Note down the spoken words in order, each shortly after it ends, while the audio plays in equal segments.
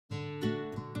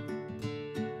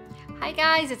Hi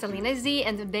guys, it's Alina Z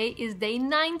and today is day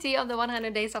 90 of the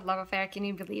 100 Days of Love Affair. Can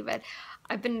you believe it?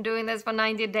 I've been doing this for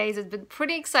 90 days. It's been a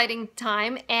pretty exciting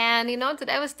time, and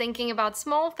today I was thinking about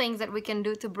small things that we can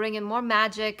do to bring in more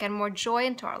magic and more joy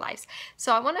into our lives.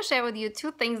 So I want to share with you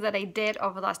two things that I did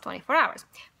over the last 24 hours.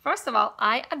 First of all,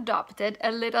 I adopted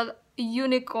a little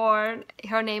unicorn.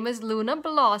 Her name is Luna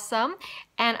Blossom,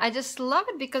 and I just love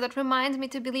it because it reminds me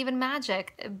to believe in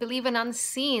magic, believe in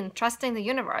unseen, trusting the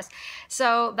universe.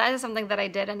 So that is something that I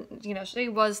did, and she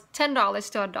was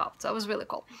 $10 to adopt, so it was really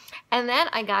cool. And then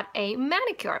I got a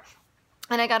manicure.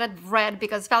 And I got it red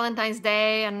because Valentine's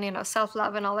Day and,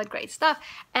 self-love and all that great stuff.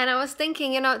 And I was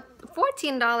thinking,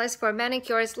 $14 for a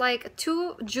manicure is like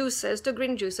two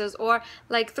green juices, or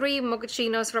like 3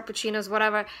 mochachinos, frappuccinos,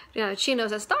 whatever,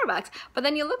 chinos at Starbucks. But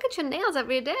then you look at your nails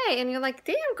every day and you're like,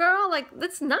 damn girl, like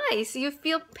that's nice. You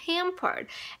feel pampered.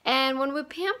 And when we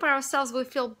pamper ourselves, we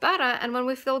feel better. And when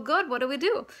we feel good, what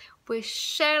do? We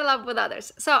share love with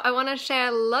others. So I want to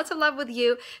share lots of love with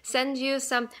you, send you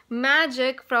some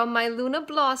magic from my Luna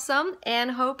Blossom,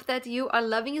 and hope that you are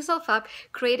loving yourself up,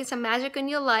 creating some magic in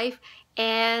your life,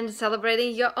 and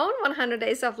celebrating your own 100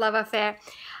 Days of Love Affair.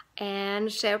 And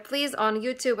share please on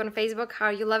YouTube and Facebook how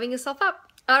you're loving yourself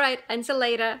up. All right, until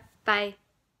later. Bye.